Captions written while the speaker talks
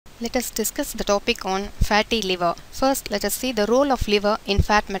Let us discuss the topic on fatty liver. First, let us see the role of liver in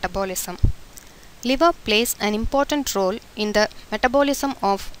fat metabolism. Liver plays an important role in the metabolism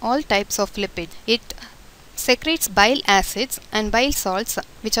of all types of lipids. It secretes bile acids and bile salts,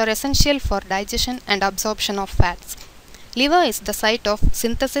 which are essential for digestion and absorption of fats. Liver is the site of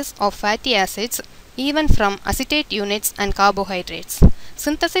synthesis of fatty acids, even from acetate units and carbohydrates.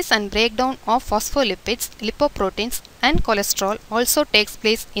 Synthesis and breakdown of phospholipids, lipoproteins and cholesterol also takes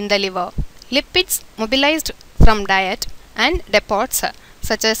place in the liver. Lipids mobilized from diet and depots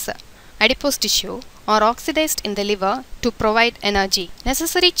such as adipose tissue are oxidized in the liver to provide energy.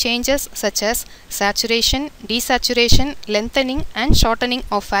 Necessary changes such as saturation, desaturation, lengthening and shortening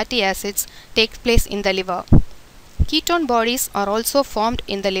of fatty acids take place in the liver. Ketone bodies are also formed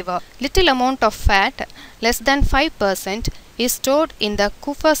in the liver. Little amount of fat, less than 5%, is stored in the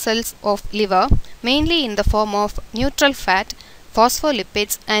Kupffer cells of liver, mainly in the form of neutral fat,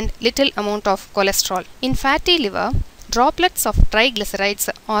 phospholipids and little amount of cholesterol. In fatty liver, droplets of triglycerides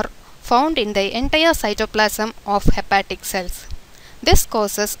are found in the entire cytoplasm of hepatic cells. This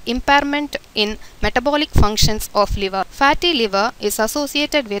causes impairment in metabolic functions of liver. Fatty liver is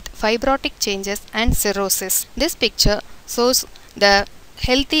associated with fibrotic changes and cirrhosis. This picture shows the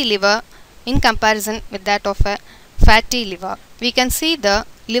healthy liver in comparison with that of a fatty liver. We can see the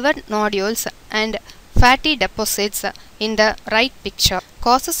liver nodules and fatty deposits in the right picture.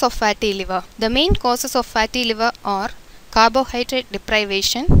 Causes of fatty liver. The main causes of fatty liver are carbohydrate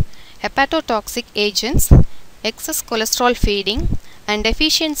deprivation, hepatotoxic agents, excess cholesterol feeding, and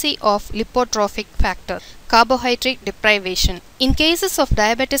deficiency of lipotrophic factor. Carbohydrate deprivation. In cases of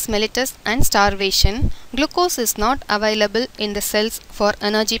diabetes mellitus and starvation, glucose is not available in the cells for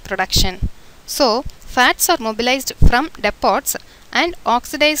energy production. So, fats are mobilized from depots and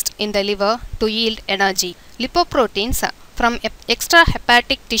oxidized in the liver to yield energy. Lipoproteins from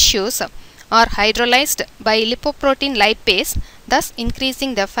extrahepatic tissues are hydrolyzed by lipoprotein lipase, thus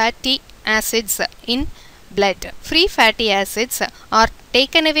increasing the fatty acids in blood. Free fatty acids are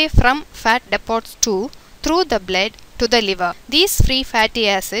taken away from fat depots through the blood to the liver. These free fatty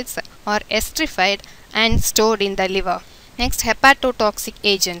acids are esterified and stored in the liver. Next, hepatotoxic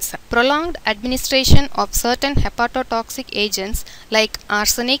agents. Prolonged administration of certain hepatotoxic agents like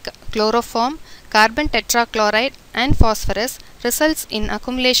arsenic, chloroform, carbon tetrachloride and phosphorus results in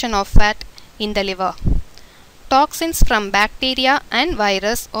accumulation of fat in the liver. Toxins from bacteria and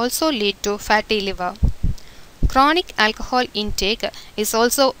virus also lead to fatty liver. Chronic alcohol intake is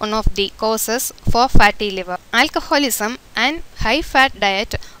also one of the causes for fatty liver. Alcoholism and high fat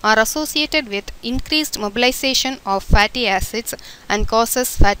diet are associated with increased mobilization of fatty acids and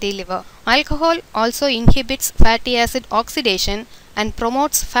causes fatty liver. Alcohol also inhibits fatty acid oxidation and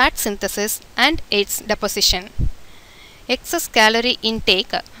promotes fat synthesis and its deposition. Excess calorie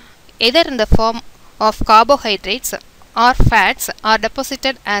intake, either in the form of carbohydrates or fats, are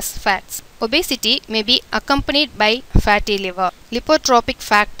deposited as fats. Obesity may be accompanied by fatty liver. Lipotropic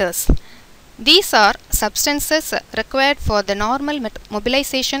factors. These are substances required for the normal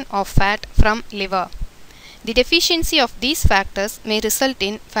mobilization of fat from liver. The deficiency of these factors may result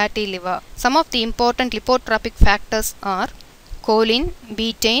in fatty liver. Some of the important lipotropic factors are choline,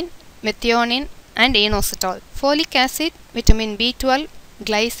 betaine, methionine and inositol. Folic acid, vitamin B12,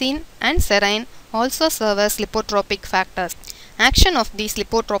 glycine and serine also serve as lipotropic factors. Action of these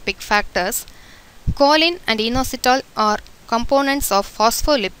lipotropic factors. Choline and inositol are components of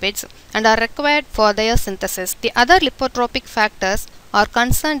phospholipids and are required for their synthesis. The other lipotropic factors are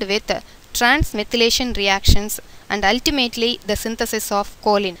concerned with transmethylation reactions and ultimately the synthesis of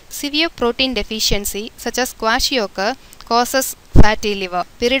choline. Severe protein deficiency such as kwashiorkor causes fatty liver.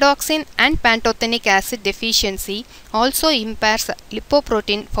 Pyridoxine and pantothenic acid deficiency also impairs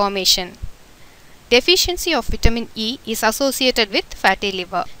lipoprotein formation. Deficiency of vitamin E is associated with fatty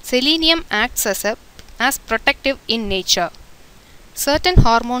liver. Selenium acts as protective in nature. Certain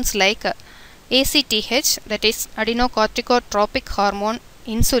hormones like ACTH, that is adrenocorticotropic hormone,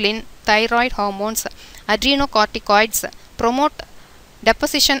 insulin, thyroid hormones, adrenocorticoids promote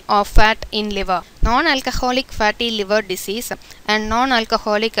deposition of fat in liver. Non-alcoholic fatty liver disease and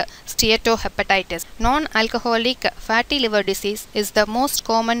non-alcoholic steatohepatitis. Non-alcoholic fatty liver disease is the most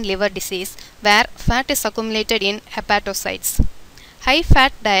common liver disease where fat is accumulated in hepatocytes. High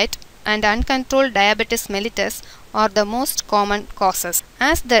fat diet and uncontrolled diabetes mellitus are the most common causes.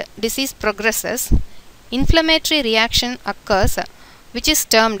 As the disease progresses, inflammatory reaction occurs, which is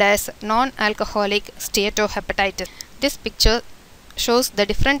termed as non-alcoholic steatohepatitis. This picture shows the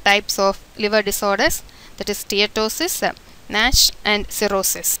different types of liver disorders, that is steatosis, NASH and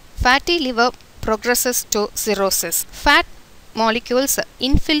cirrhosis. Fatty liver progresses to cirrhosis. Fat molecules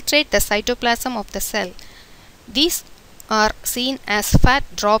infiltrate the cytoplasm of the cell. These are seen as fat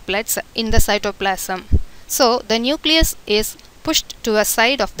droplets in the cytoplasm. So the nucleus is pushed to a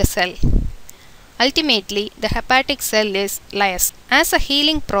side of the cell. Ultimately, the hepatic cell is lyased. As a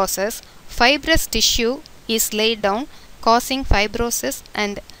healing process, fibrous tissue is laid down, causing fibrosis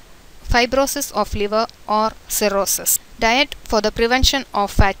of liver or cirrhosis. Diet for the prevention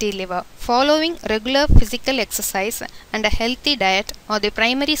of fatty liver. Following regular physical exercise and a healthy diet are the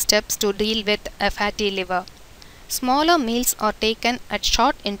primary steps to deal with a fatty liver. Smaller meals are taken at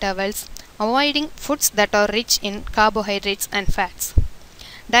short intervals, avoiding foods that are rich in carbohydrates and fats.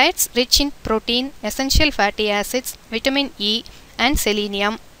 Diets rich in protein, essential fatty acids, vitamin E and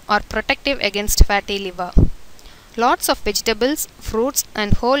selenium are protective against fatty liver. Lots of vegetables, fruits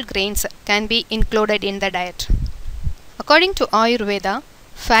and whole grains can be included in the diet. According to Ayurveda,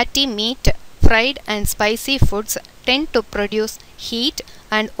 fatty meat, fried and spicy foods tend to produce heat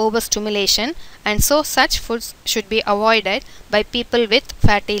and overstimulation, and so such foods should be avoided by people with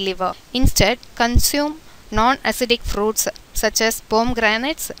fatty liver. Instead, consume non-acidic fruits such as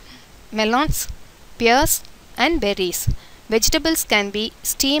pomegranates, melons, pears and berries. Vegetables can be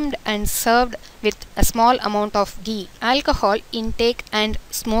steamed and served with a small amount of ghee. Alcohol intake and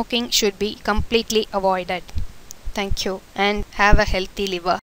smoking should be completely avoided. Thank you and have a healthy liver.